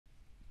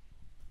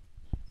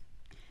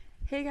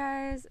Hey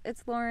guys,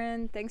 it's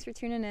Lauren. Thanks for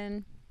tuning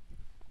in.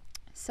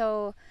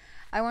 So,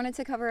 I wanted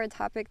to cover a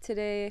topic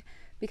today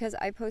because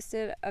I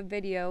posted a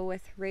video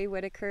with Ray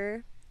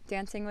Whittaker,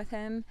 dancing with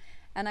him,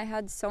 and I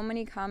had so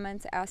many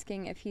comments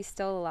asking if he's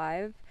still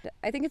alive.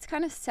 I think it's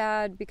kind of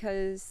sad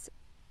because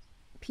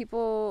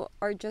people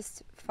are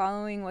just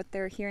following what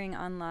they're hearing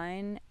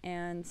online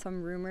and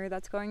some rumor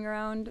that's going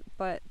around,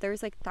 but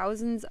there's like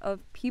thousands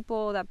of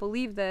people that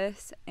believe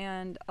this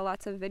and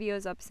lots of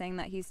videos up saying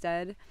that he's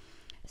dead.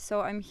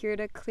 So I'm here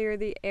to clear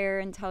the air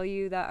and tell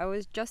you that I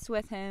was just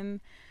with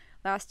him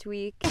last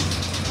week.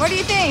 What do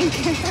you think?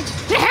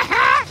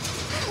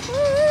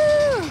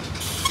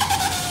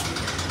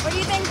 What do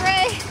you think,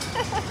 Ray?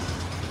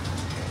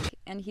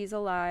 And he's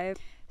alive.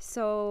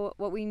 So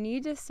what we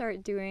need to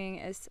start doing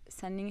is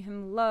sending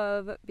him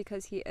love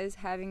because he is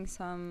having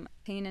some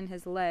pain in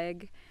his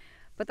leg.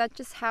 But that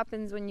just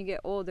happens when you get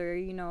older,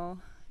 you know.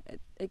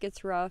 It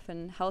gets rough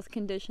and health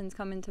conditions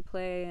come into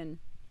play and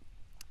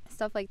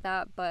stuff like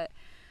that. But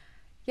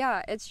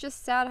yeah, it's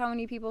just sad how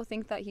many people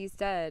think that he's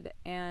dead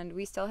and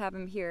we still have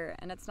him here.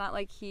 And it's not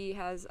like he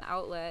has an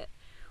outlet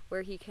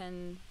where he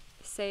can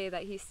say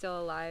that he's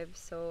still alive.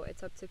 So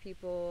it's up to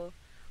people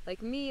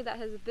like me that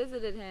has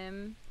visited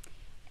him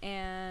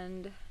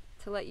and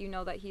to let you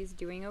know that he's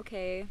doing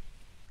okay.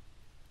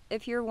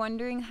 If you're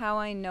wondering how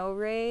I know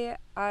Ray,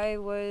 I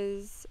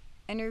was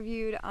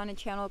interviewed on a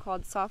channel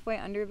called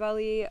Softway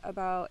Underbelly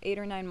about 8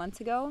 or 9 months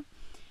ago.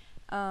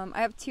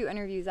 I have 2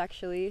 interviews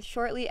actually.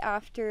 Shortly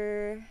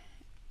after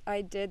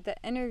I did the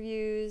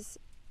interviews,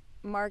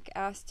 Mark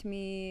asked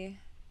me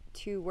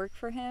to work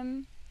for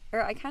him,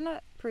 or I kind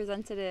of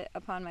presented it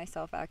upon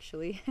myself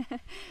actually,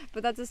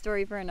 but that's a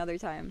story for another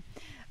time.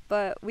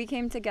 But we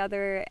came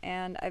together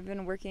and I've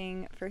been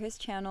working for his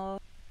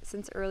channel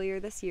since earlier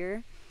this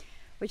year,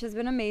 which has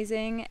been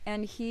amazing.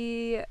 And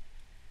he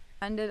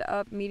ended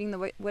up meeting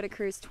the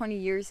Whittakers 20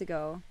 years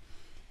ago,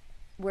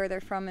 where they're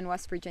from in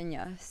West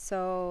Virginia.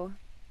 So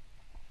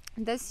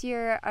this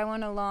year I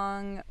went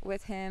along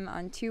with him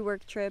on 2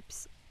 work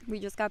trips. We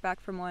just got back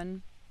from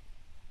one.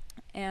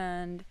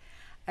 And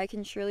I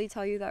can surely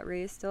tell you that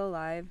Ray is still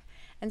alive.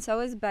 And so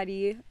is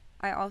Betty.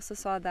 I also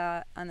saw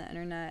that on the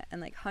internet,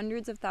 and like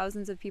hundreds of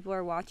thousands of people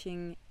are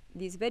watching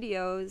these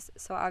videos,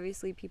 so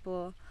obviously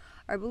people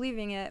are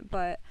believing it,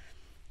 but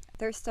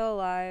they're still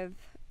alive.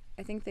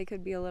 I think they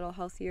could be a little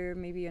healthier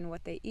maybe in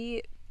what they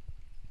eat,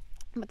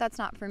 but that's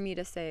not for me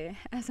to say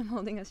as I'm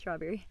holding a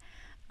strawberry.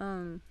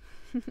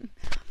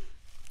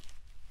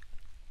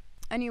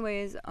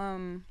 Anyways,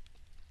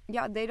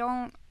 yeah, they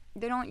don't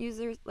use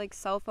their like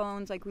cell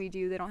phones like we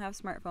do. They don't have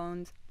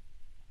smartphones.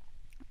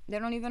 They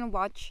don't even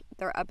watch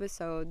their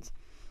episodes,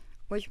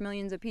 which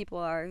millions of people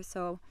are,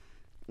 so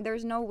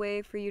there's no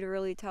way for you to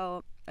really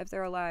tell if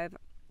they're alive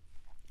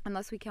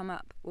unless we come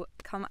out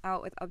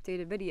with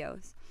updated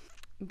videos.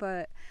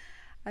 But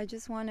I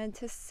just wanted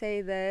to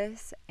say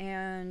this,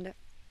 and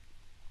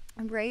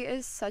Ray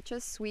is such a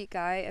sweet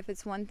guy. If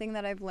it's one thing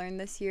that I've learned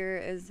this year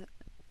is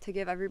to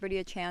give everybody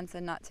a chance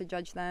and not to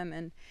judge them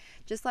and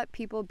just let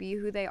people be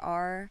who they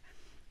are.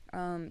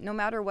 No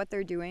matter what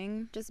they're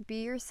doing, just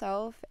be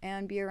yourself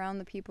and be around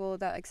the people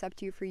that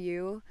accept you for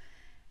you.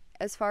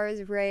 As far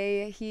as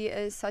Ray, he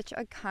is such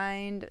a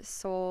kind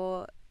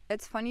soul.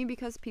 It's funny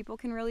because people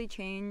can really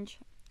change.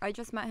 I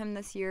just met him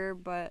this year,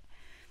 but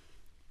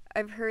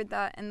I've heard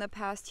that in the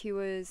past he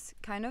was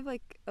kind of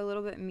like a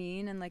little bit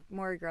mean and like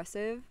more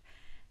aggressive.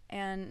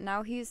 And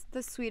now he's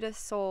the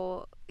sweetest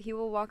soul. He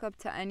will walk up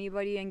to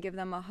anybody and give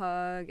them a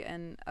hug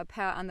and a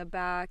pat on the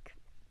back.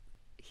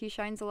 He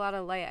shines a lot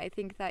of light. I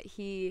think that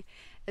he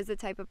is the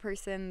type of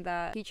person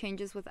that he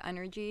changes with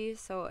energy.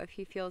 So if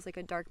he feels like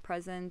a dark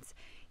presence,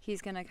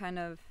 he's gonna kind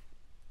of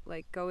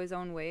like go his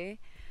own way.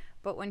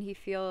 But when he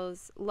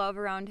feels love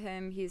around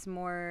him, he's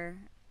more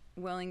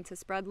willing to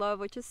spread love,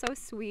 which is so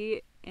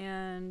sweet.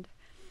 And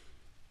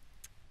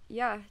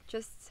yeah,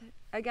 just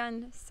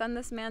again, send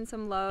this man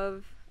some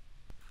love.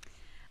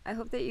 I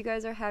hope that you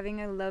guys are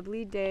having a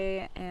lovely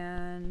day,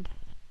 and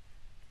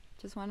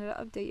just wanted to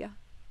update you.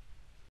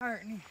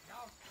 Hurting.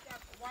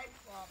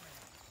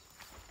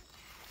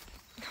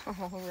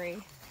 Oh, Ray.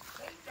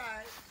 Hey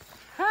guys.